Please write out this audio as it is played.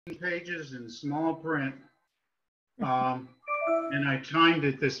pages in small print, um, and I timed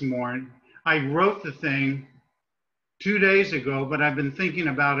it this morning. I wrote the thing 2 days ago, but I've been thinking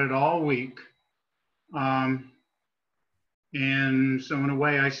about it all week. Um, and so in a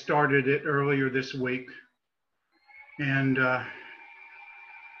way, I started it earlier this week. And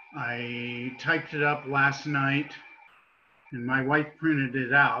I typed it up last night, and my wife printed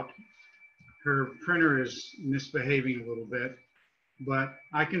it out. Her printer is misbehaving a little bit, but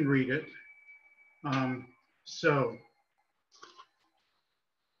I can read it. So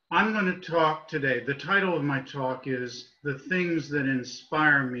I'm going to talk today. The title of my talk is The Things That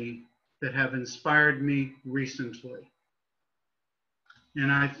Inspire Me, that have inspired me recently.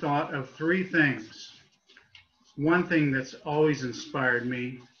 And I thought of three things. One thing that's always inspired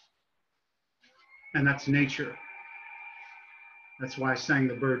me, and that's nature. That's why I sang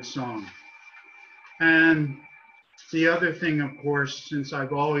the bird song. And the other thing, of course, since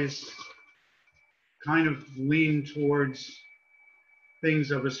I've always kind of leaned towards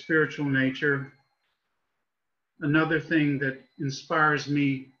things of a spiritual nature, another thing that inspires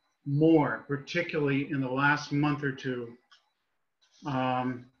me more, particularly in the last month or two,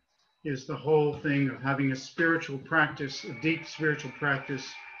 is the whole thing of having a spiritual practice, a deep spiritual practice,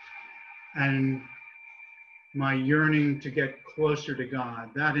 and my yearning to get closer to God.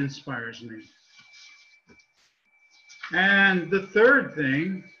 That inspires me. And the third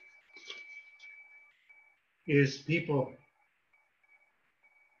thing is people.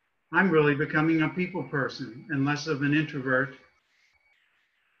 I'm really becoming a people person and less of an introvert.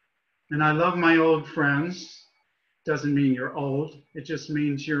 And I love my old friends. Doesn't mean you're old. It just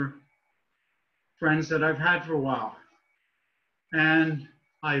means you're friends that I've had for a while. And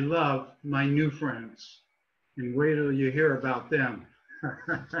I love my new friends. And wait till you hear about them.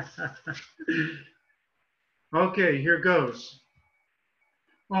 Okay, here goes.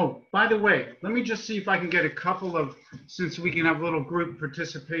 Oh, by the way, let me just see if I can get a couple of, since we can have a little group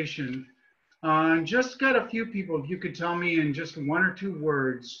participation, just got a few people, if you could tell me in just one or two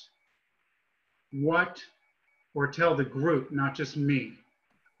words what, or tell the group, not just me,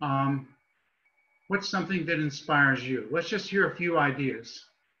 what's something that inspires you? Let's just hear a few ideas.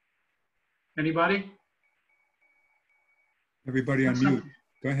 Anybody? Everybody on mute.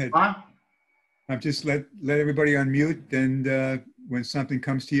 Go ahead. Huh? I'm just let everybody on mute, and when something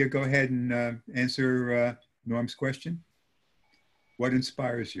comes to you, go ahead and answer Norm's question. What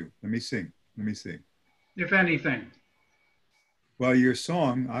inspires you? Let me see. If anything. Well, your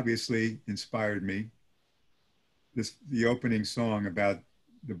song obviously inspired me. The opening song about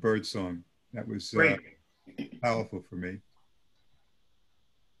the bird song, that was powerful for me.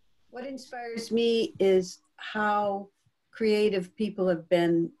 What inspires me is how creative people have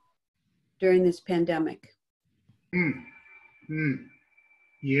been during this pandemic.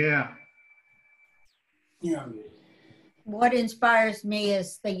 Yeah. Yeah. What inspires me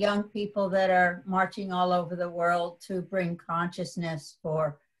is the young people that are marching all over the world to bring consciousness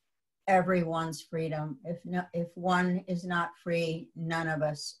for everyone's freedom. If one is not free, none of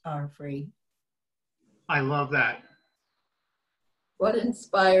us are free. I love that. What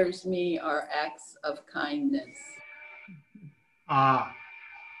inspires me are acts of kindness. Ah,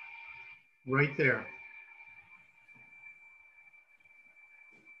 right there.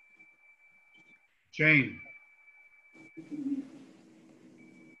 Jane.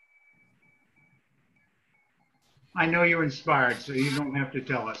 I know you're inspired, so you don't have to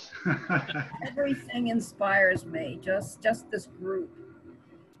tell us. Everything inspires me. Just this group.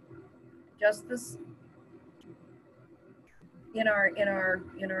 Just this in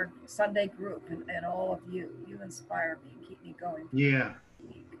our Sunday group, and all of you. You inspire me and keep me going. Yeah.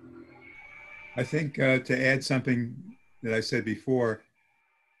 I think to add something that I said before,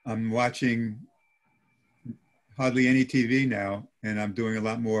 I'm watching hardly any TV now, and I'm doing a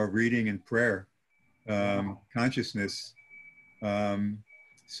lot more reading and prayer, consciousness,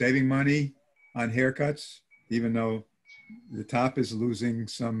 saving money on haircuts, even though the top is losing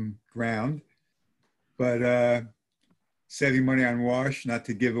some ground, but saving money on wash, not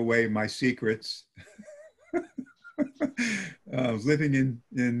to give away my secrets. Living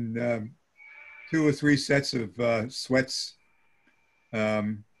in 2 or 3 sets of sweats.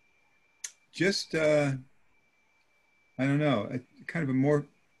 Just, I don't know, kind of a more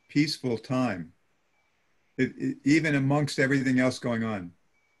peaceful time, even amongst everything else going on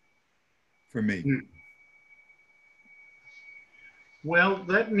for me. Well,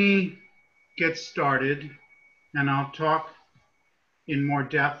 let me get started, and I'll talk in more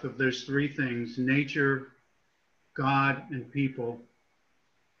depth of those three things: nature, God, and people.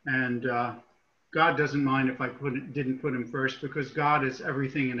 And God doesn't mind if I didn't put him first, because God is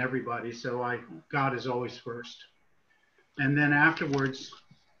everything and everybody. So God is always first. And then afterwards,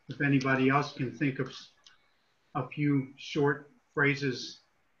 if anybody else can think of a few short phrases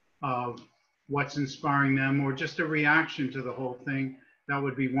of what's inspiring them, or just a reaction to the whole thing, that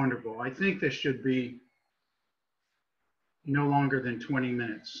would be wonderful. I think this should be no longer than 20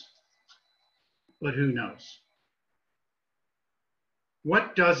 minutes, but who knows?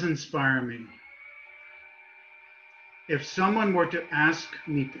 What does inspire me? If someone were to ask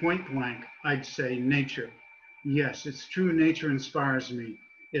me point blank, I'd say nature. Yes, it's true, nature inspires me.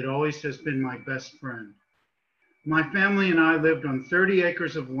 It always has been my best friend. My family and I lived on 30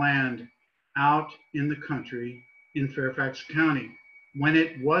 acres of land out in the country in Fairfax County, when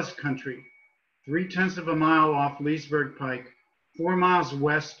it was country, 3/10 of a mile off Leesburg Pike, 4 miles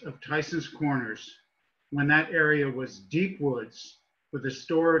west of Tyson's Corners, when that area was deep woods with a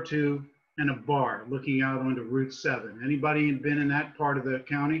store or two and a bar looking out onto Route 7. Anybody been in that part of the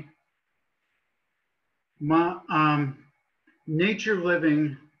county? Nature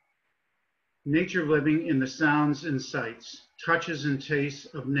living in the sounds and sights, touches and tastes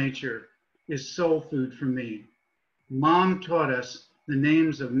of nature is soul food for me. Mom taught us the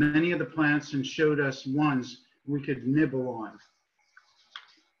names of many of the plants and showed us ones we could nibble on.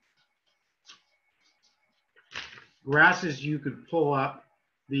 Grasses you could pull up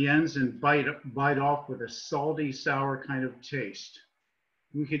the ends and bite off with a salty, sour kind of taste.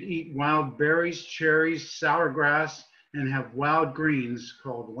 We could eat wild berries, cherries, sour grass, and have wild greens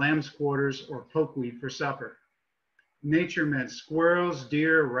called lamb's quarters or pokeweed for supper. Nature meant squirrels,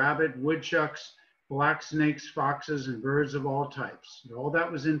 deer, rabbit, woodchucks, black snakes, foxes, and birds of all types. All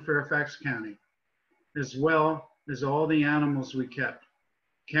that was in Fairfax County, as well as all the animals we kept.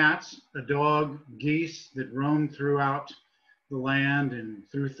 Cats, a dog, geese that roamed throughout the land and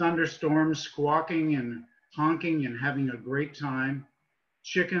through thunderstorms, squawking and honking and having a great time.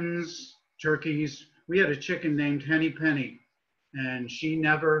 Chickens, turkeys. We had a chicken named Henny Penny, and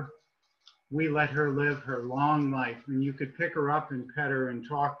we let her live her long life. And you could pick her up and pet her and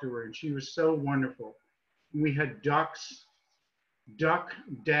talk to her, and she was so wonderful. And we had ducks.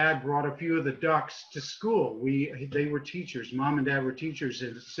 Dad brought a few of the ducks to school. They were teachers. Mom and Dad were teachers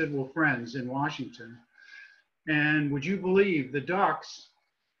at Sidwell Friends in Washington. And would you believe the ducks,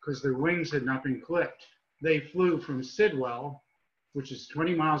 because their wings had not been clipped, they flew from Sidwell, which is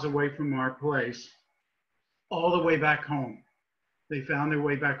 20 miles away from our place, all the way back home. They found their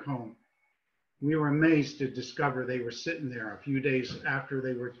way back home. We were amazed to discover they were sitting there a few days after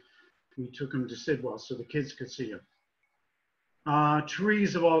we took them to Sidwell so the kids could see them.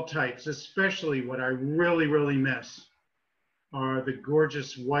 Trees of all types, especially what I really, really miss are the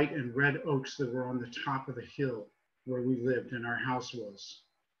gorgeous white and red oaks that were on the top of the hill where we lived and our house was.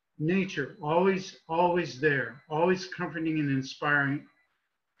 Nature, always, always there, always comforting and inspiring.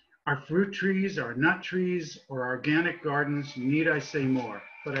 Our fruit trees, our nut trees, or organic gardens, need I say more,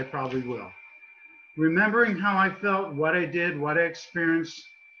 but I probably will. Remembering how I felt, what I did, what I experienced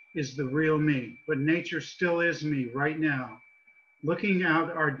is the real me, but nature still is me right now. Looking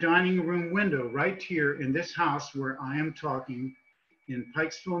out our dining room window right here in this house where I am talking in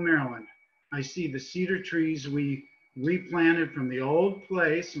Pikesville, Maryland, I see the cedar trees we replanted from the old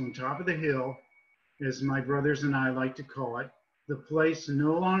place on top of the hill, as my brothers and I like to call it. The place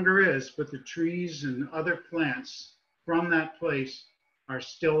no longer is, but the trees and other plants from that place are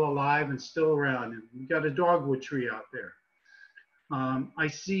still alive and still around. And we've got a dogwood tree out there. I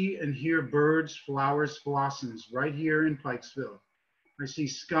see and hear birds, flowers, blossoms right here in Pikesville. I see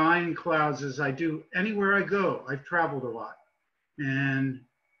sky and clouds as I do anywhere I go. I've traveled a lot. And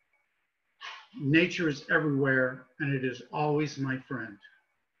nature is everywhere, and it is always my friend.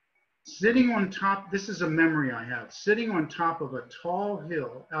 Sitting on top, this is a memory I have, sitting on top of a tall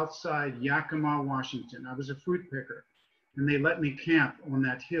hill outside Yakima, Washington. I was a fruit picker, and they let me camp on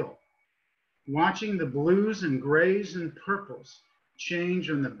that hill. Watching the blues and grays and purples change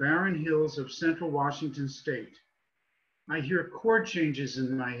on the barren hills of central Washington state. I hear chord changes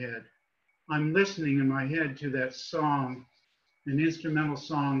in my head. I'm listening in my head to that song, an instrumental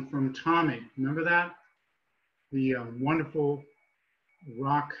song from Tommy. Remember that? The wonderful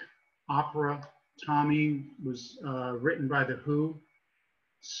rock opera. Tommy was written by The Who.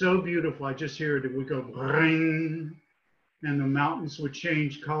 So beautiful. I just hear it. It would go ring, and the mountains would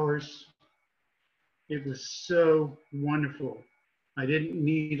change colors. It was so wonderful. I didn't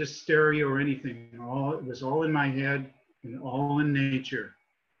need a stereo or anything. It was all in my head and all in nature.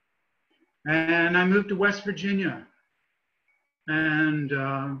 And I moved to West Virginia and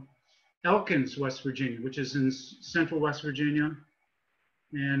Elkins, West Virginia, which is in central West Virginia.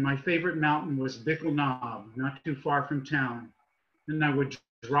 And my favorite mountain was Bickle Knob, not too far from town. And I would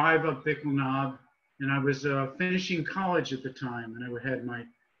drive up Bickle Knob, and I was finishing college at the time, and I had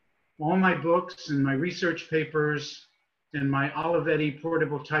all my books and my research papers and my Olivetti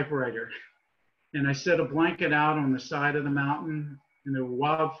portable typewriter. And I set a blanket out on the side of the mountain, and there were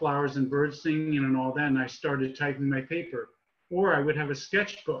wildflowers and birds singing and all that, and I started typing my paper. Or I would have a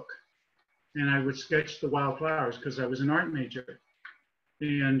sketchbook, and I would sketch the wildflowers because I was an art major.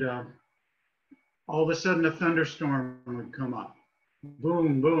 And all of a sudden a thunderstorm would come up.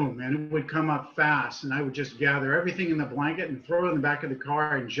 Boom, boom, and it would come up fast, and I would just gather everything in the blanket and throw it in the back of the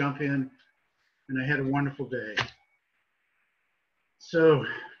car and jump in, and I had a wonderful day. So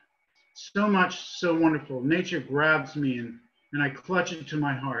much, so wonderful. Nature grabs me and I clutch it to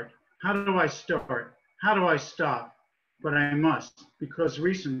my heart. How do I start? How do I stop? But I must, because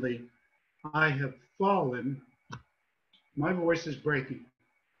recently I have fallen, my voice is breaking,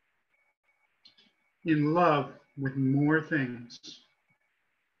 in love with more things.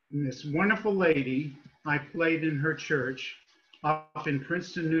 And this wonderful lady, I played in her church up in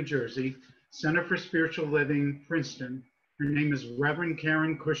Princeton, New Jersey, Center for Spiritual Living, Princeton. Her name is Reverend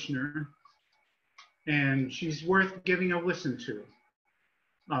Karen Kushner, and she's worth giving a listen to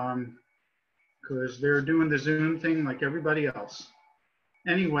because they're doing the Zoom thing like everybody else.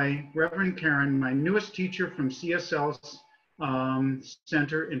 Anyway, Reverend Karen, my newest teacher from CSL's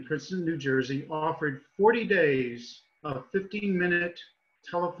center in Princeton, New Jersey, offered 40 days of 15-minute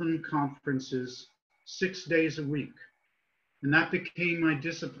telephone conferences 6 days a week. And that became my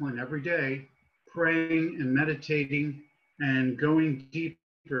discipline every day, praying and meditating and going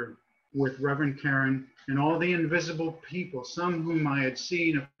deeper with Reverend Karen and all the invisible people, some whom I had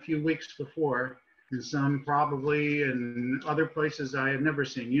seen a few weeks before, and some probably in other places I had never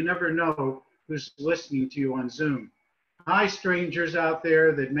seen. You never know who's listening to you on Zoom. Hi, strangers out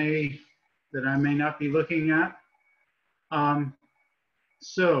there that I may not be looking at.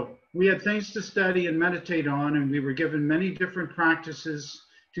 So we had things to study and meditate on, and we were given many different practices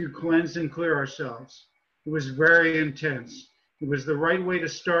to cleanse and clear ourselves. It was very intense. It was the right way to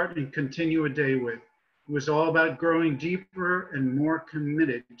start and continue a day with. It was all about growing deeper and more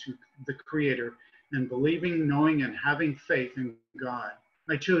committed to the Creator and believing, knowing, and having faith in God.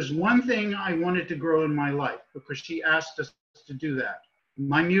 I chose one thing I wanted to grow in my life because she asked us to do that.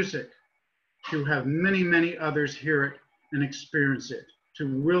 My music, to have many, many others hear it and experience it, to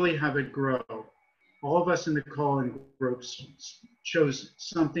really have it grow. All of us in the call-in groups chose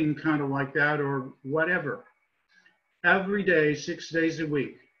something kind of like that or whatever. Every day, 6 days a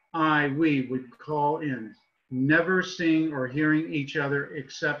week, we would call in, never seeing or hearing each other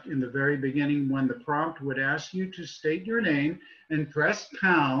except in the very beginning when the prompt would ask you to state your name and press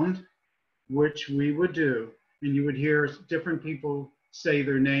pound, which we would do. And you would hear different people say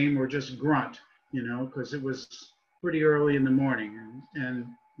their name or just grunt, because it was pretty early in the morning and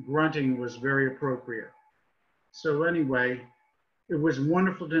grunting was very appropriate. So anyway, it was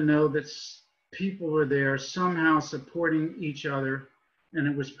wonderful to know that people were there somehow supporting each other, and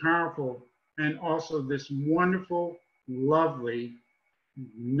it was powerful. And also this wonderful, lovely,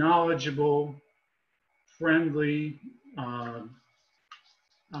 knowledgeable, friendly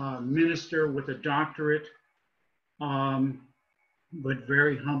minister with a doctorate, but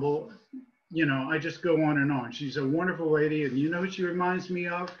very humble. I just go on and on. She's a wonderful lady, and you know what she reminds me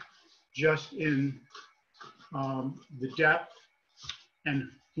of? Just in the depth and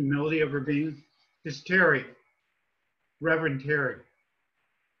humility of her being is Terry, Reverend Terry.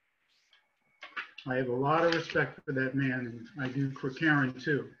 I have a lot of respect for that man, and I do for Karen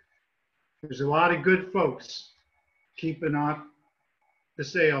too. There's a lot of good folks keeping up the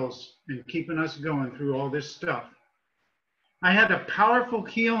sales and keeping us going through all this stuff. I had a powerful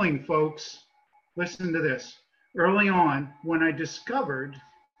healing, folks. Listen to this. Early on, when I discovered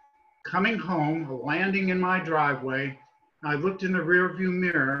coming home, landing in my driveway, I looked in the rearview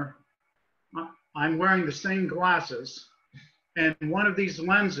mirror. I'm wearing the same glasses, and one of these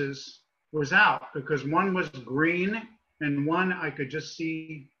lenses was out because one was green and one I could just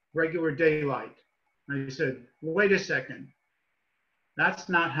see regular daylight. I said, wait a second. That's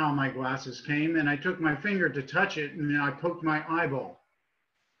not how my glasses came. And I took my finger to touch it and I poked my eyeball.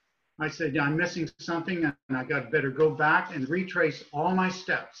 I said, yeah, I'm missing something and I got better go back and retrace all my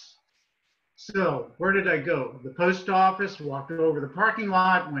steps. So where did I go? The post office, walked over the parking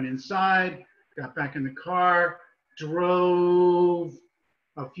lot, went inside, got back in the car, drove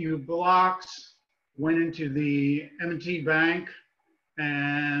a few blocks, went into the M&T Bank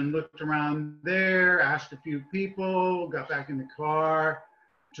and looked around there, asked a few people, got back in the car,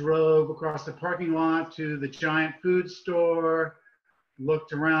 drove across the parking lot to the giant food store,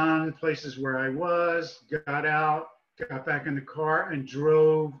 looked around places where I was, got out, got back in the car and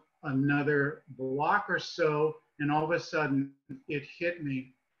drove another block or so. And all of a sudden it hit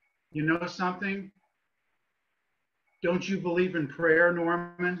me. You know something? Don't you believe in prayer,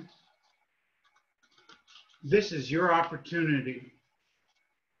 Norman? This is your opportunity.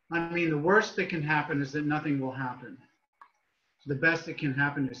 I mean, the worst that can happen is that nothing will happen. The best that can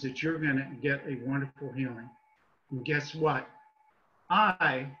happen is that you're going to get a wonderful healing. And guess what?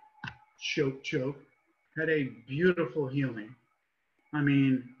 I, choke, had a beautiful healing. I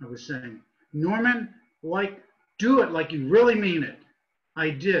mean, I was saying, Norman, like, do it like you really mean it. I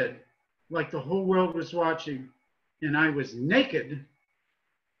did, like the whole world was watching, and I was naked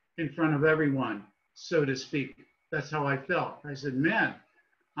in front of everyone, so to speak. That's how I felt. I said, man,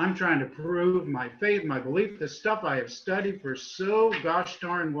 I'm trying to prove my faith, my belief, the stuff I have studied for so gosh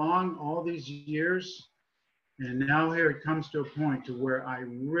darn long, all these years. And now here it comes to a point to where I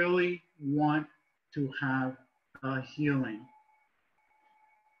really want to have a healing.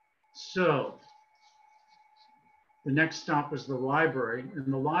 So the next stop was the library,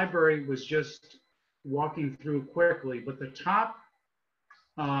 and the library was just walking through quickly, but the top,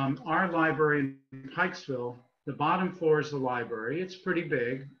 our library in Pikesville, the bottom floor is the library. It's pretty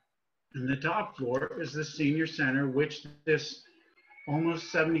big. And the top floor is the senior center, which this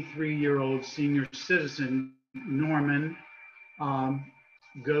almost 73-year-old senior citizen, Norman,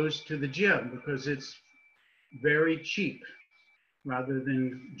 goes to the gym because it's very cheap rather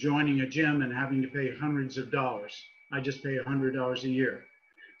than joining a gym and having to pay hundreds of dollars. I just pay $100 a year.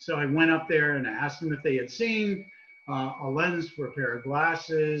 So I went up there and I asked them if they had seen a lens for a pair of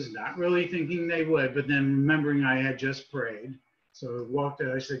glasses, not really thinking they would, but then remembering I had just prayed. So I walked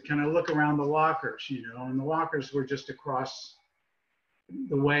out, I said, can I look around the lockers, you know, and the lockers were just across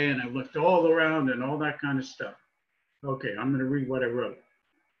the way, and I looked all around and all that kind of stuff. Okay, I'm gonna read what I wrote.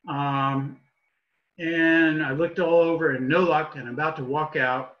 And I looked all over and no luck, and I'm about to walk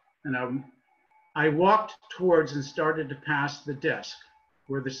out, and I walked towards and started to pass the desk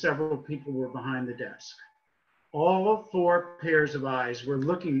where the several people were behind the desk. All four pairs of eyes were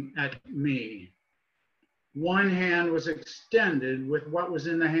looking at me. One hand was extended with what was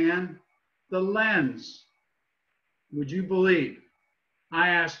in the hand? The lens. Would you believe? I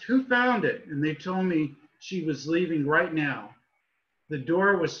asked who found it, and they told me she was leaving right now. The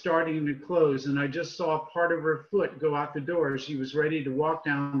door was starting to close, and I just saw part of her foot go out the door as she was ready to walk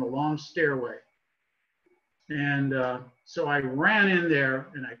down the long stairway. And so I ran in there,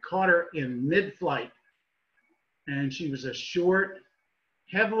 and I caught her in mid-flight. And she was a short,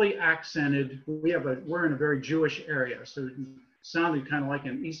 heavily accented, we're in a very Jewish area, so it sounded kind of like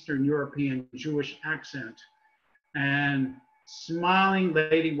an Eastern European Jewish accent. And smiling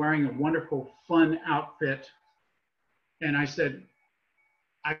lady wearing a wonderful, fun outfit. And I said,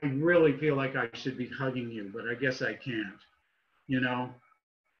 I really feel like I should be hugging you, but I guess I can't, you know.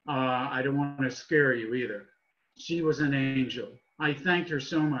 I don't want to scare you either. She was an angel. I thanked her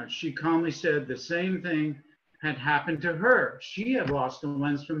so much. She calmly said the same thing had happened to her. She had lost a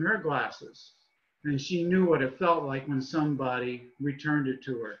lens from her glasses, and she knew what it felt like when somebody returned it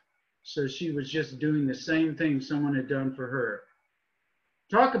to her. So she was just doing the same thing someone had done for her.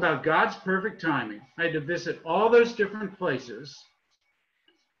 Talk about God's perfect timing. I had to visit all those different places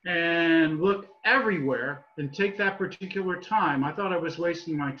and look everywhere and take that particular time. I thought I was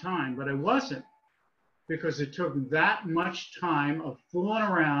wasting my time, but I wasn't, because it took that much time of fooling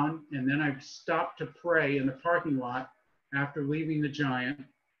around, and then I stopped to pray in the parking lot after leaving the Giant.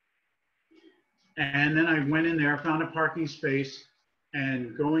 And then I went in there, found a parking space,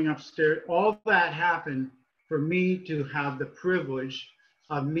 and going upstairs. All that happened for me to have the privilege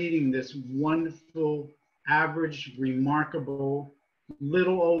of meeting this wonderful, average, remarkable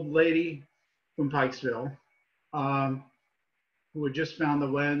little old lady from Pikesville, who had just found the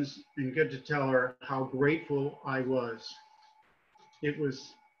lens, and get to tell her how grateful I was. It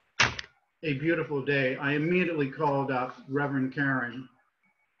was a beautiful day. I immediately called up Reverend Karen,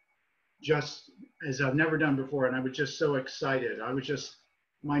 just as I've never done before, and I was just so excited.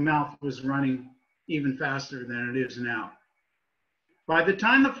 My mouth was running even faster than it is now. By the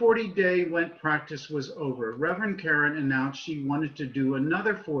time the 40-day Lent practice was over, Reverend Karen announced she wanted to do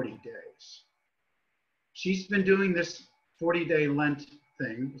another 40 days. She's been doing this 40-day Lent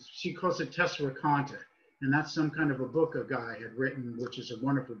thing. She calls it Tesseraconta, and that's some kind of a book a guy had written, which is a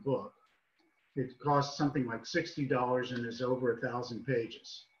wonderful book. It costs something like $60 and is over 1,000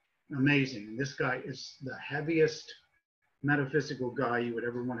 pages. Amazing. And this guy is the heaviest metaphysical guy you would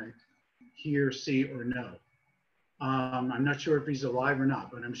ever want to hear, see, or know. I'm not sure if he's alive or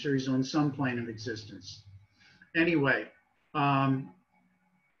not, but I'm sure he's on some plane of existence. Anyway,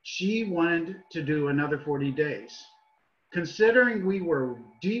 she wanted to do another 40 days. Considering we were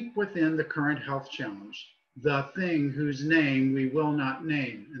deep within the current health challenge, the thing whose name we will not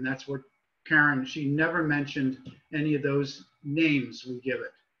name, and that's what Karen, she never mentioned any of those names we give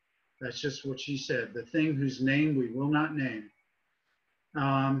it. That's just what she said, the thing whose name we will not name.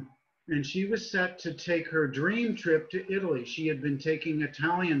 And she was set to take her dream trip to Italy. She had been taking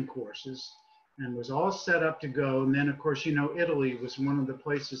Italian courses and was all set up to go. And then, of course, you know, Italy was one of the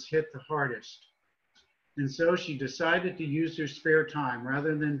places hit the hardest. And so she decided to use her spare time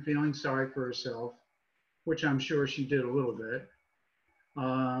rather than feeling sorry for herself, which I'm sure she did a little bit.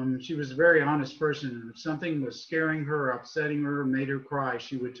 She was a very honest person, and if something was scaring her, upsetting her, made her cry,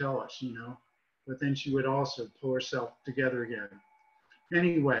 she would tell us, you know, but then she would also pull herself together again.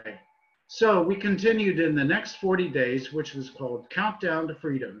 Anyway, so we continued in the next 40 days, which was called Countdown to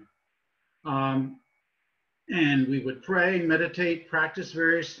Freedom. And we would pray, meditate, practice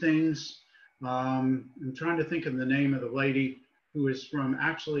various things. I'm trying to think of the name of the lady who is from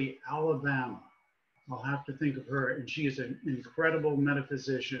actually Alabama. I'll have to think of her, and she is an incredible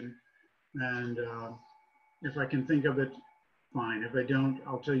metaphysician. And if I can think of it, fine. If I don't,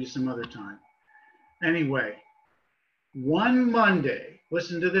 I'll tell you some other time. Anyway, one Monday,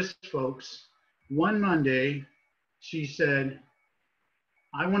 listen to this, folks. One Monday, she said,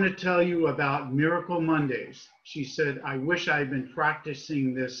 I want to tell you about Miracle Mondays. She said, I wish I had been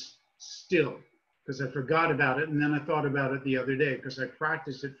practicing this still, because I forgot about it. And then I thought about it the other day, because I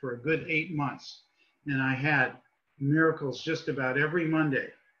practiced it for a good 8 months. And I had miracles just about every Monday.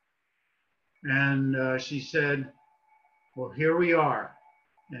 And she said, well, here we are.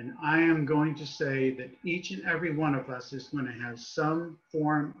 And I am going to say that each and every one of us is going to have some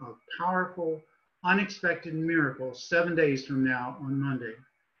form of powerful, unexpected miracle 7 days from now on Monday.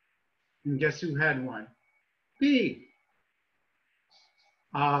 And guess who had one? B.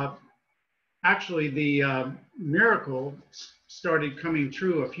 Actually, the miracle started coming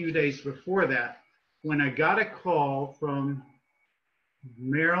true a few days before that, when I got a call from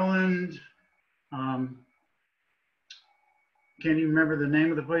Maryland, can't even remember the name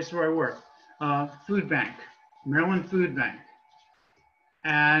of the place where I work, Food Bank, Maryland Food Bank.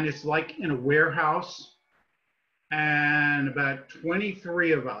 And it's like in a warehouse, and about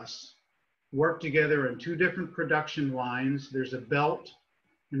 23 of us work together in 2 different production lines. There's a belt,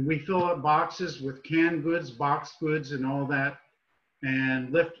 and we fill up boxes with canned goods, boxed goods, and all that,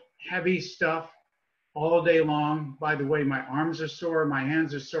 and lift heavy stuff all day long. By the way, my arms are sore, my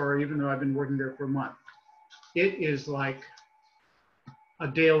hands are sore, even though I've been working there for a month. It is like a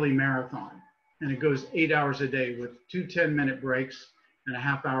daily marathon, and it goes 8 hours a day with 2 10-minute breaks and a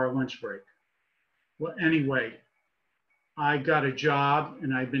half-hour lunch break. Well, anyway, I got a job,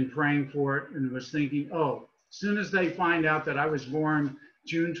 and I'd been praying for it, and was thinking, oh, as soon as they find out that I was born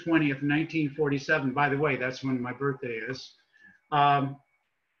June 20th, 1947, by the way, that's when my birthday is, as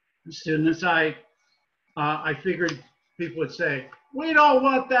soon as I figured people would say, we don't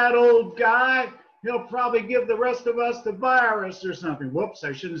want that old guy. He'll probably give the rest of us the virus or something. Whoops,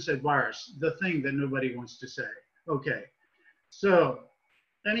 I shouldn't have said virus, the thing that nobody wants to say. Okay, so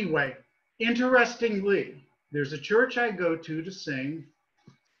anyway, interestingly, there's a church I go to sing.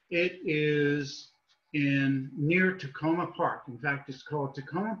 It is near Tacoma Park. In fact, it's called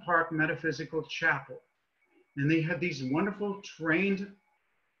Tacoma Park Metaphysical Chapel. And they have these wonderful trained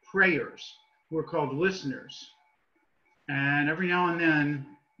prayers who are called listeners. And every now and then,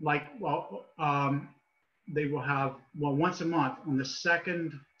 they will have, once a month on the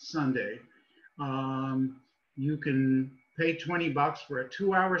second Sunday, you can pay $20 for a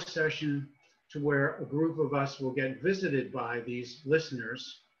 2-hour session to where a group of us will get visited by these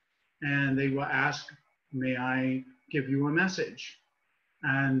listeners, and they will ask, may I give you a message?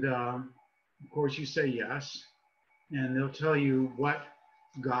 And of course you say yes, and they'll tell you what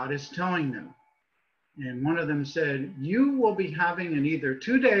God is telling them. And one of them said, you will be having in either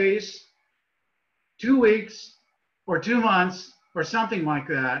 2 days, 2 weeks, or 2 months, or something like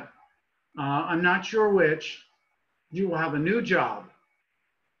that. I'm not sure which. You will have a new job.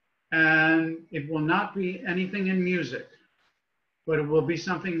 And it will not be anything in music, but it will be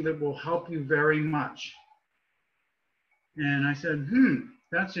something that will help you very much. And I said,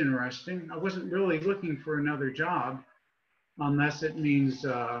 that's interesting. I wasn't really looking for another job, unless it means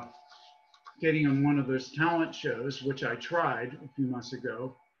getting on one of those talent shows, which I tried a few months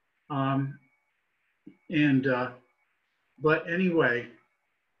ago. But anyway,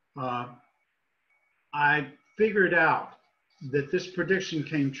 I figured out that this prediction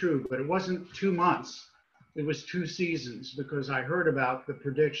came true, but it wasn't 2 months. It was 2 seasons, because I heard about the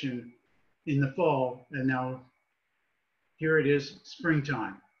prediction in the fall, and now here it is,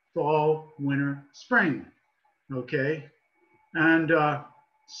 springtime. fall, winter, spring. Okay. And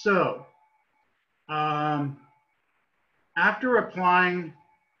so after applying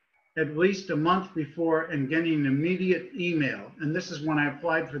at least a month before and getting an immediate email, and this is when I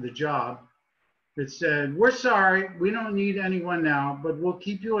applied for the job, it said, "We're sorry, we don't need anyone now, but we'll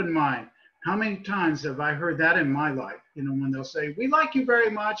keep you in mind." How many times have I heard that in my life? You know, when they'll say, "We like you very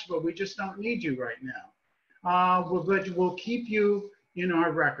much, but we just don't need you right now. We'll keep you in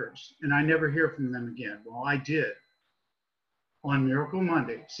our records." And I never hear from them again. Well, I did on Miracle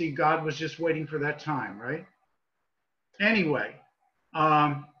Monday. See, God was just waiting for that time, right? Anyway,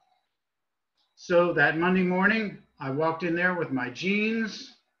 so that Monday morning, I walked in there with my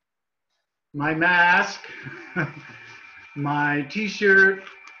jeans, my mask, my t-shirt,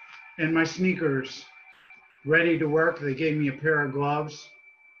 and my sneakers, ready to work. They gave me a pair of gloves,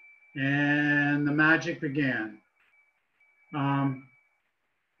 and the magic began.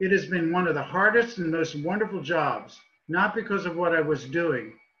 It has been one of the hardest and most wonderful jobs, not because of what I was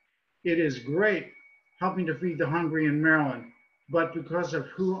doing. It is great helping to feed the hungry in Maryland, but because of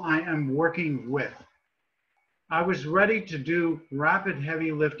who I am working with. I was ready to do rapid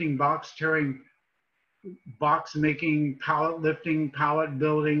heavy lifting, box tearing, box making, pallet lifting, pallet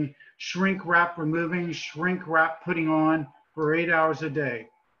building, shrink wrap removing, shrink wrap putting on for 8 hours a day,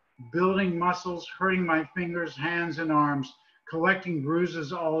 building muscles, hurting my fingers, hands, and arms, collecting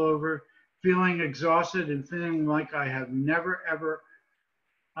bruises all over, feeling exhausted and feeling like I have never ever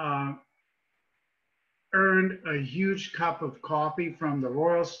earned a huge cup of coffee from the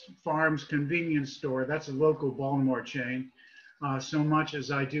Royal Farms convenience store. That's a local Baltimore chain. So much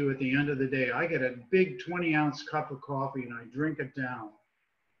as I do at the end of the day. I get a big 20-ounce cup of coffee and I drink it down.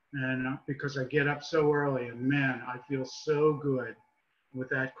 And because I get up so early, and man, I feel so good with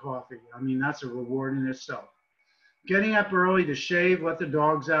that coffee. I mean, that's a reward in itself. Getting up early to shave, let the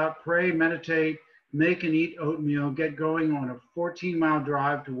dogs out, pray, meditate, make and eat oatmeal, get going on a 14-mile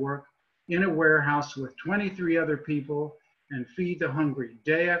drive to work in a warehouse with 23 other people and feed the hungry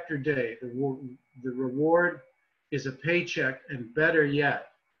day after day. The reward is a paycheck, and better yet,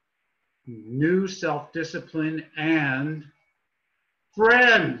 new self-discipline and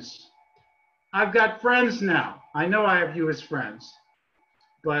friends. I've got friends now. I know I have you as friends,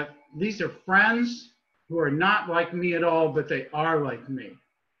 but these are friends who are not like me at all, but they are like me.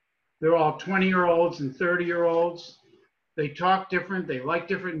 They're all 20-year-olds and 30-year-olds. They talk different, they like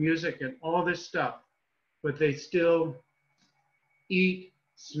different music and all this stuff, but they still eat,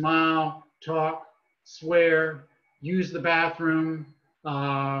 smile, talk, swear, use the bathroom,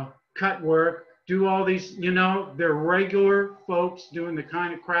 cut work, do all these, you know, they're regular folks doing the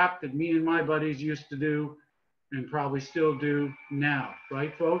kind of crap that me and my buddies used to do and probably still do now,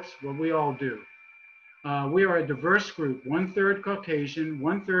 right, folks? Well, we all do. We are a diverse group, 1/3 Caucasian,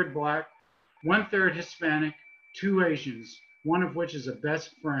 1/3 Black, 1/3 Hispanic, 2 Asians, one of which is a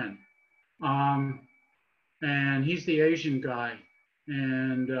best friend. And he's the Asian guy.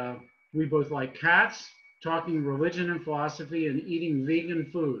 And we both like cats, talking religion and philosophy, and eating vegan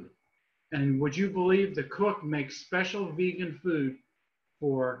food. And would you believe the cook makes special vegan food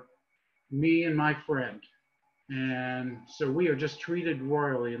for me and my friend? And so we are just treated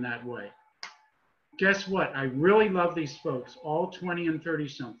royally in that way. Guess what? I really love these folks, all 20 and 30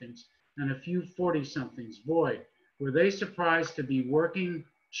 somethings and a few 40 somethings. Boy, were they surprised to be working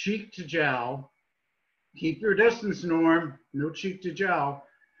cheek to jowl. Keep your distance, Norm. No cheek to jowl.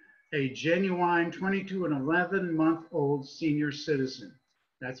 A genuine 22 and 11-month-old senior citizen.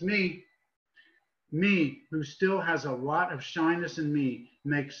 That's me. Me, who still has a lot of shyness in me,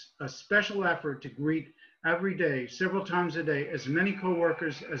 makes a special effort to greet every day, several times a day, as many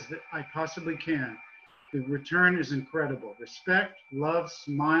coworkers as I possibly can. The return is incredible. Respect, love,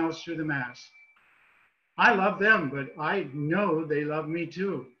 smiles through the mask. I love them, but I know they love me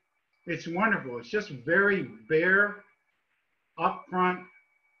too. It's wonderful. It's just very bare, upfront,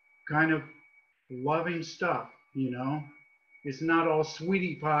 kind of loving stuff, you know? It's not all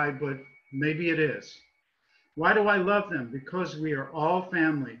sweetie pie, but maybe it is. Why do I love them? Because we are all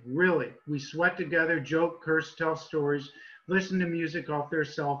family, really. We sweat together, joke, curse, tell stories, listen to music off their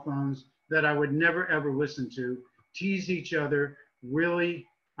cell phones that I would never ever listen to, tease each other. Really,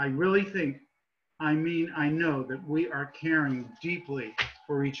 I really think, I know that we are caring deeply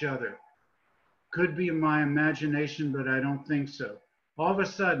for each other. Could be my imagination, but I don't think so. All of a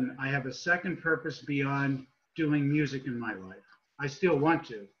sudden, I have a second purpose beyond doing music in my life. I still want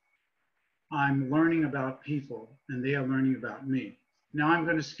to. I'm learning about people, and they are learning about me. Now I'm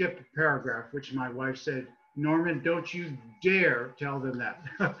going to skip a paragraph, which my wife said, Norman, don't you dare tell them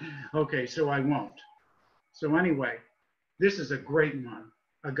that. Okay, so I won't. So anyway, this is a great one.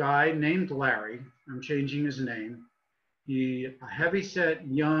 a guy named Larry. I'm changing his name. A heavyset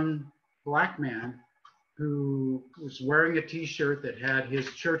young black man who was wearing a t-shirt that had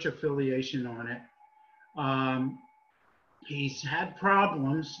his church affiliation on it. He's had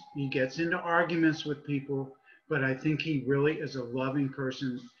problems. He gets into arguments with people, but I think he really is a loving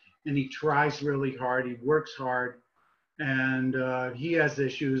person, and he tries really hard. He works hard, and he has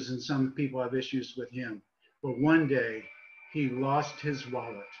issues, and some people have issues with him. But one day he lost his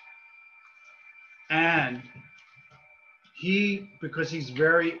wallet, and because he's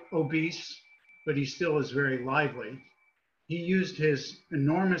very obese, but he still is very lively, he used his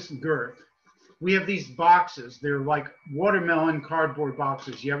enormous girth. We have these boxes. They're like watermelon cardboard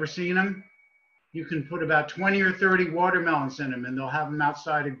boxes. You ever seen them? You can put about 20 or 30 watermelons in them, and they'll have them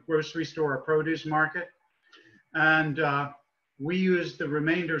outside a grocery store or produce market. And we use the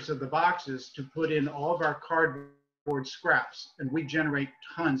remainders of the boxes to put in all of our cardboard scraps, and we generate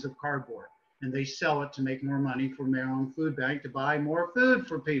tons of cardboard. And they sell it to make more money for Maryland Food Bank to buy more food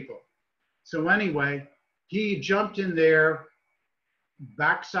for people. So anyway, he jumped in there,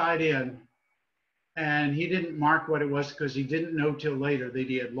 backside in, and he didn't mark what it was because he didn't know till later that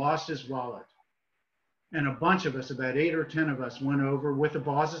he had lost his wallet. And a bunch of us, about 8 or 10 of us, went over with the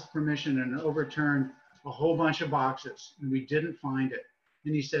boss's permission and overturned a whole bunch of boxes, and we didn't find it.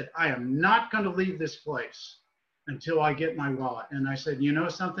 And he said, I am not going to leave this place until I get my wallet. And I said, you know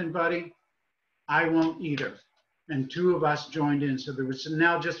something, buddy? I won't either. And 2 of us joined in. So there was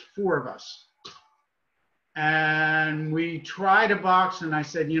now just 4 of us. And we tried a box, and I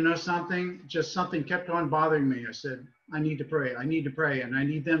said, you know something? Just something kept on bothering me. I said, I need to pray. I need to pray, and I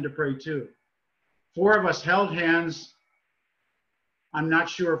need them to pray too. 4 of us held hands. I'm not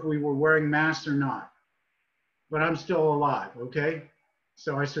sure if we were wearing masks or not, but I'm still alive, okay?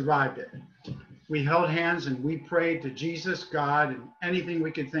 So I survived it. We held hands and we prayed to Jesus, God, and anything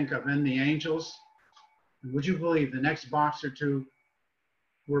we could think of, and the angels. And would you believe the next box or 2,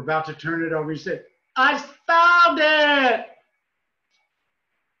 we're about to turn it over. He said, I found it!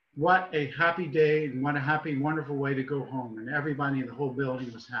 What a happy day, and what a happy, wonderful way to go home. And everybody in the whole building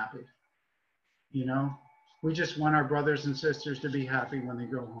was happy. You know, we just want our brothers and sisters to be happy when they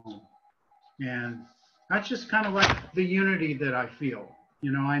go home. And that's just kind of like the unity that I feel.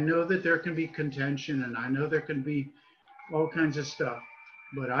 You know, I know that there can be contention, and I know there can be all kinds of stuff,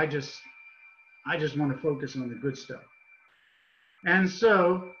 but I just want to focus on the good stuff. And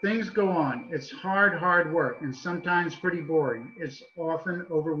so things go on. It's hard work, and sometimes pretty boring. It's often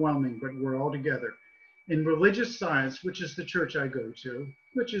overwhelming, but we're all together. In religious science, which is the church I go to,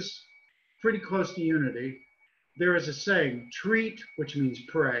 which is pretty close to unity, there is a saying, treat, which means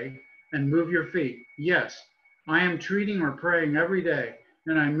pray, and move your feet. Yes, I am treating or praying every day,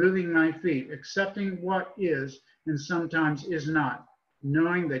 and I'm moving my feet, accepting what is and sometimes is not,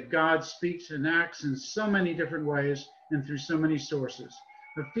 knowing that God speaks and acts in so many different ways and through so many sources.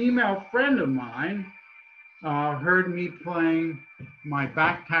 A female friend of mine heard me playing my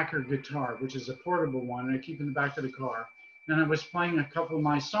backpacker guitar, which is a portable one, and I keep in the back of the car. And I was playing a couple of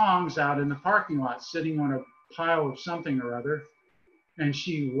my songs out in the parking lot, sitting on a pile of something or other. And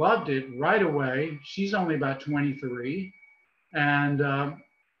she loved it right away. She's only about 23. And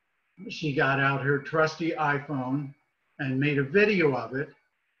she got out her trusty iPhone and made a video of it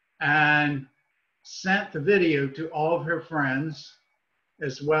and sent the video to all of her friends,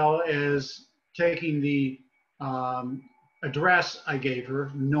 as well as taking the address I gave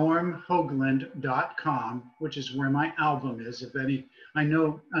her, normhogeland.com, which is where my album is. If any, I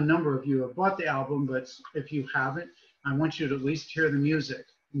know a number of you have bought the album, but if you haven't, I want you to at least hear the music.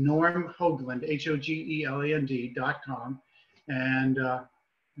 Norm Hogeland, HOGELAND.com. And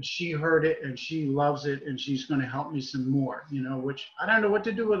she heard it and she loves it, and she's going to help me some more, you know, which I don't know what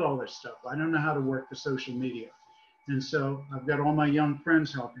to do with all this stuff. I don't know how to work the social media. And so I've got all my young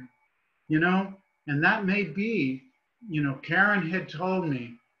friends helping, you know, and that may be, you know, Karen had told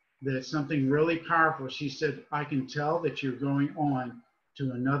me that something really powerful. She said, I can tell that you're going on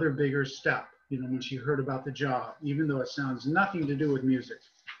to another bigger step, you know, when she heard about the job, even though it sounds nothing to do with music.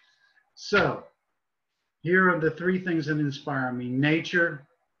 So here are the 3 things that inspire me. Nature,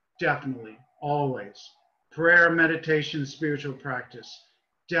 definitely, always. Prayer, meditation, spiritual practice,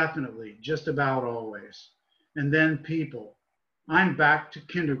 definitely, just about always. And then people. I'm back to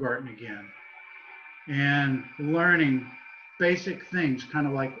kindergarten again and learning basic things, kind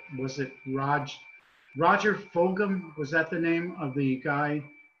of like, was it Roger Fulgham? Was that the name of the guy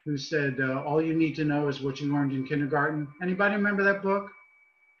who said, all you need to know is what you learned in kindergarten? Anybody remember that book?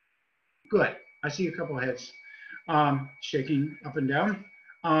 Good. I see a couple of heads shaking up and down.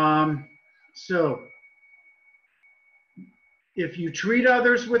 So If you treat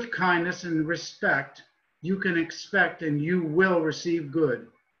others with kindness and respect, you can expect and you will receive good.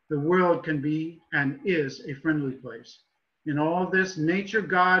 The world can be and is a friendly place. In all this, nature,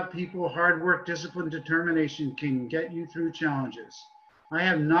 God, people, hard work, discipline, determination can get you through challenges. I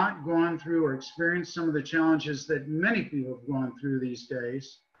have not gone through or experienced some of the challenges that many people have gone through these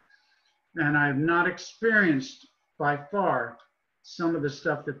days. And I have not experienced by far some of the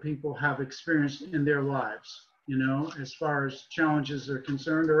stuff that people have experienced in their lives, you know, as far as challenges are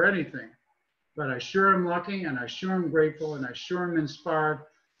concerned or anything. But I sure am lucky, and I sure am grateful, and I sure am inspired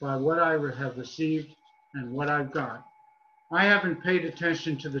by what I have received and what I've got. I haven't paid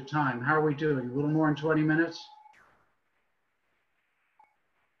attention to the time. How are we doing? A little more than 20 minutes?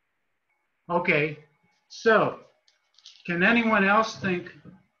 Okay, so can anyone else think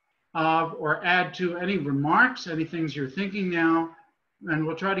of or add to any remarks, any things you're thinking now, and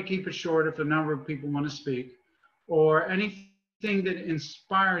we'll try to keep it short if a number of people want to speak, or anything that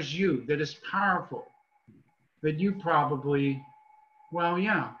inspires you, that is powerful, that you probably, well,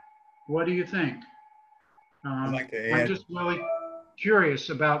 yeah, what do you think? I'd like to I'm add, just really curious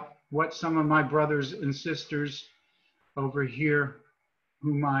about what some of my brothers and sisters over here,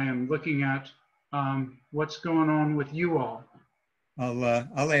 whom I am looking at, what's going on with you all?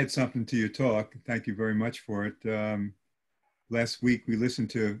 I'll add something to your talk. Thank you very much for it. Last week we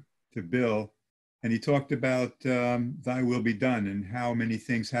listened to Bill, and he talked about thy will be done and how many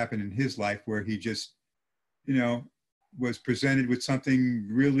things happened in his life where he just, you know, was presented with something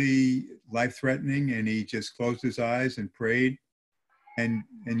really life-threatening, and he just closed his eyes and prayed. And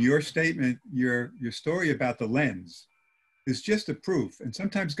your statement, your story about the lens is just a proof. And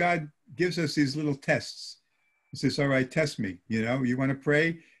sometimes God gives us these little tests. He says, all right, test me. You know, you want to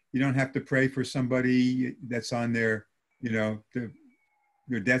pray? You don't have to pray for somebody that's on their, you know,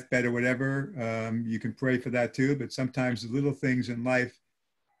 your deathbed or whatever. You can pray for that too. But sometimes the little things in life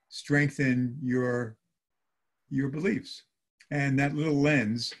strengthen your beliefs. And that little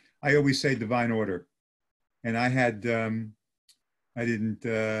lens, I always say divine order. And I had, I didn't,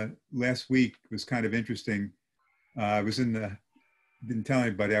 last week was kind of interesting. I was didn't tell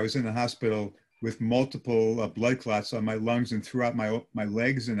anybody, I was in the hospital with multiple blood clots on my lungs and throughout my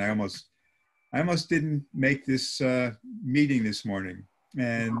legs. And I almost didn't make this meeting this morning.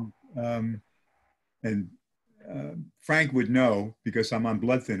 And Frank would know because I'm on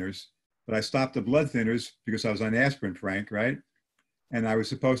blood thinners, but I stopped the blood thinners because I was on aspirin, Frank, right? And I was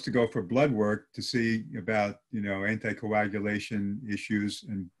supposed to go for blood work to see about, you know, anticoagulation issues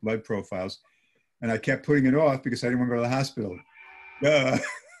and blood profiles. And I kept putting it off because I didn't want to go to the hospital.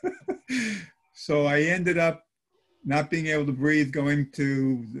 So I ended up not being able to breathe, going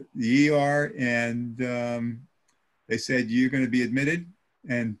to the ER, and they said, you're going to be admitted.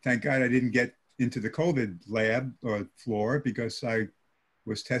 And thank God I didn't get into the COVID lab or floor because I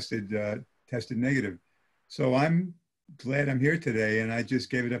was tested negative. So I'm glad I'm here today, and I just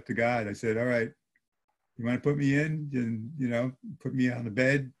gave it up to God. I said, all right, you want to put me in and, you know, put me on the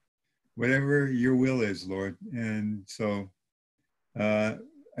bed, whatever your will is, Lord. And so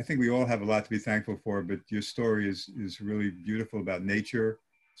I think we all have a lot to be thankful for, but your story is really beautiful about nature.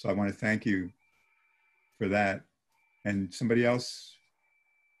 So I want to thank you for that. And somebody else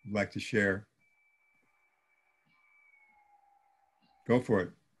would like to share? Go for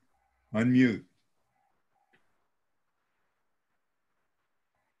it. Unmute.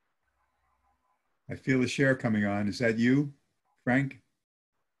 I feel a share coming on. Is that you, Frank?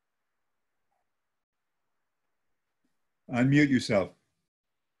 Unmute yourself.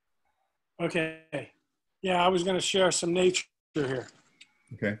 Okay. Yeah, I was going to share some nature here.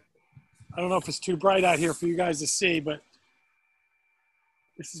 Okay. I don't know if it's too bright out here for you guys to see, but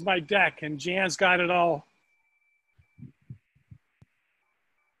this is my deck, and Jan's got it all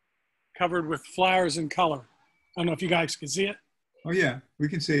covered with flowers and color. I don't know if you guys can see it. Oh yeah, we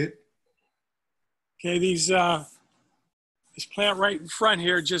can see it. Okay, this plant right in front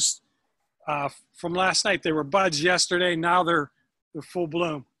here, just from last night, they were buds yesterday. Now they're full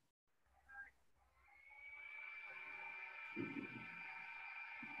bloom.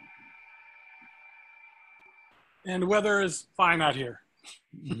 And the weather is fine out here.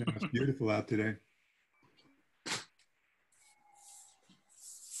 No, it's beautiful out today.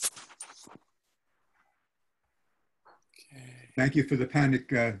 Okay. Thank you for the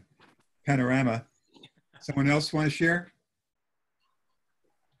panorama. Someone else want to share?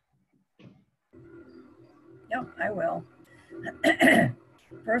 Yep, I will.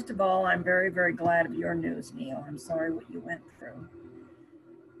 First of all, I'm very, very glad of your news, Neil. I'm sorry what you went through.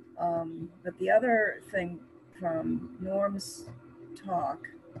 But the other thing from Norm's talk,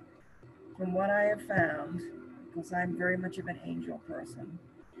 from what I have found, because I'm very much of an angel person,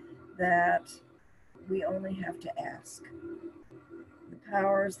 that we only have to ask. The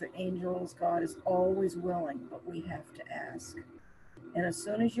powers, the angels, God is always willing, but we have to ask. And as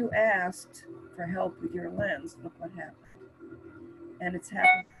soon as you asked for help with your lens, look what happened. And it's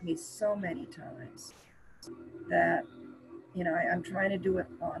happened to me so many times that, you know, I'm trying to do it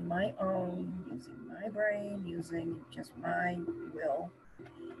on my own, using my brain, using just my will.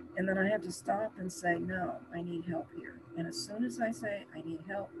 And then I have to stop and say, no, I need help here. And as soon as I say I need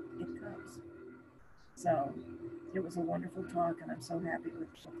help, it comes. So it was a wonderful talk, and I'm so happy with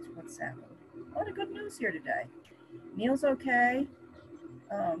what's happened. A lot of good news here today. Neil's okay.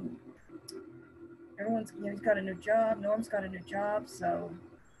 Everyone's, you know, he's got a new job. Norm's got a new job. So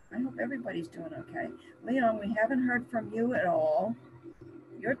I hope everybody's doing okay. Leon, we haven't heard from you at all.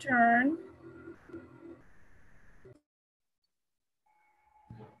 Your turn.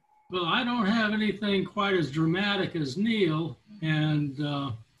 Well, I don't have anything quite as dramatic as Neil, and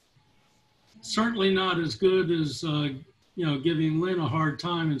certainly not as good as, you know, giving Lynn a hard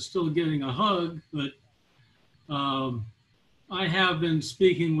time and still getting a hug. But I have been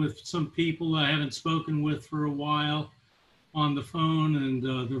speaking with some people I haven't spoken with for a while on the phone, and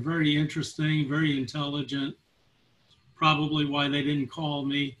they're very interesting, very intelligent, probably why they didn't call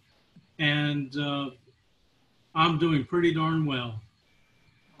me. And I'm doing pretty darn well.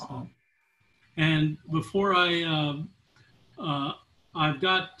 So, and before I've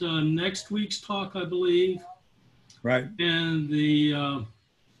got next week's talk, I believe. Right. And the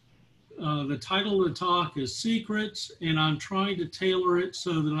title of the talk is Secrets, and I'm trying to tailor it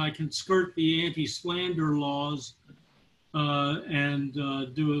so that I can skirt the anti-slander laws and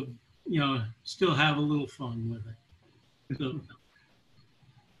do a, you know, still have a little fun with it. So,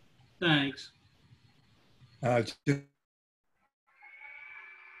 thanks. Just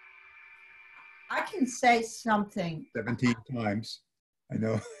I can say something. 17 times, I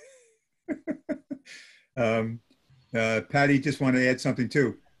know. Patty, just want to add something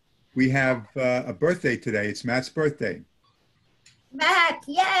too. We have a birthday today. It's Matt's birthday. Matt,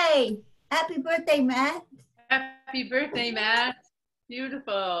 yay! Happy birthday, Matt. Happy birthday, Matt.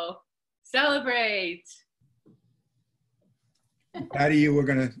 Beautiful. Celebrate. Patty, you were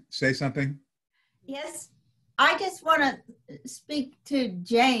going to say something? Yes, I just want to speak to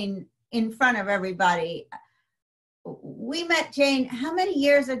Jane in front of everybody. We met Jane, how many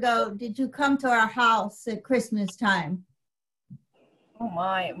years ago did you come to our house at Christmas time? Oh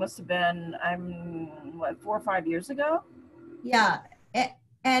my, it must have been, what, 4 or 5 years ago? Yeah,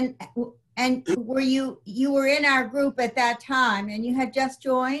 and were you were in our group at that time and you had just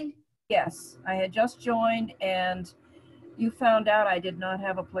joined? Yes, I had just joined, and you found out I did not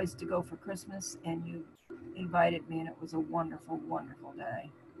have a place to go for Christmas, and you invited me, and it was a wonderful, wonderful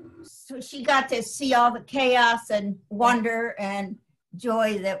day. So she got to see all the chaos and wonder and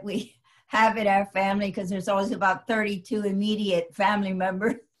joy that we have in our family, because there's always about 32 immediate family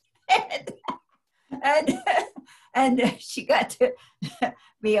members. and she got to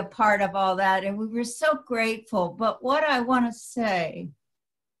be a part of all that, and we were so grateful. But what I want to say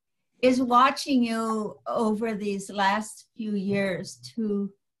is, watching you over these last few years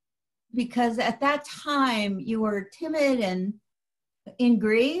too, because at that time you were timid and in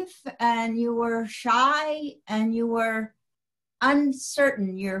grief, and you were shy, and you were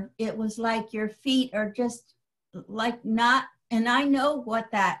uncertain. It was like your feet are just like not, and I know what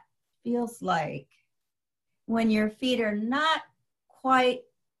that feels like when your feet are not quite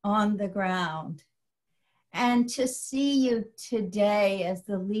on the ground. And to see you today as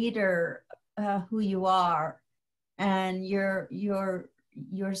the leader who you are, and your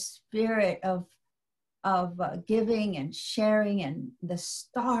spirit of giving and sharing, and the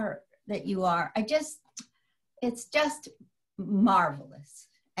star that you are, it's just marvelous.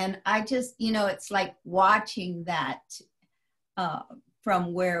 And I just, you know, it's like watching that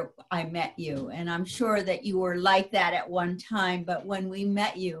from where I met you. And I'm sure that you were like that at one time, but when we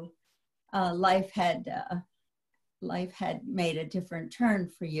met you, life had made a different turn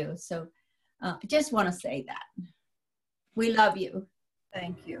for you. So I just want to say that. We love you.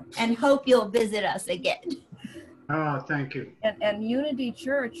 Thank you. And hope you'll visit us again. Oh, thank you. And Unity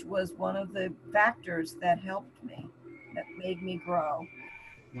Church was one of the factors that helped me, that made me grow.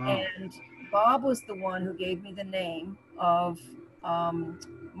 Wow. And Bob was the one who gave me the name of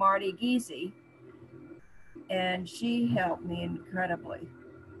Marty Giese, and she helped me incredibly.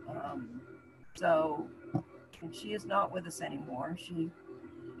 And she is not with us anymore. She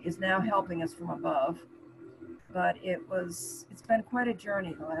is now helping us from above. But it's been quite a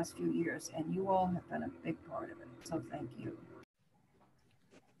journey the last few years, and you all have been a big part of it. So thank you.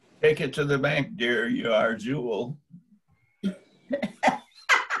 Take it to the bank, dear. You are Jewel.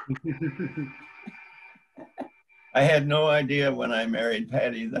 I had no idea when I married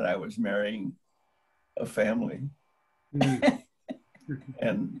Patty that I was marrying a family.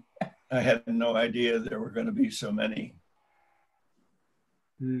 And I had no idea there were going to be so many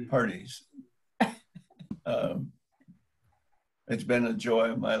parties. It's been a joy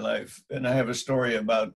of my life. And I have a story about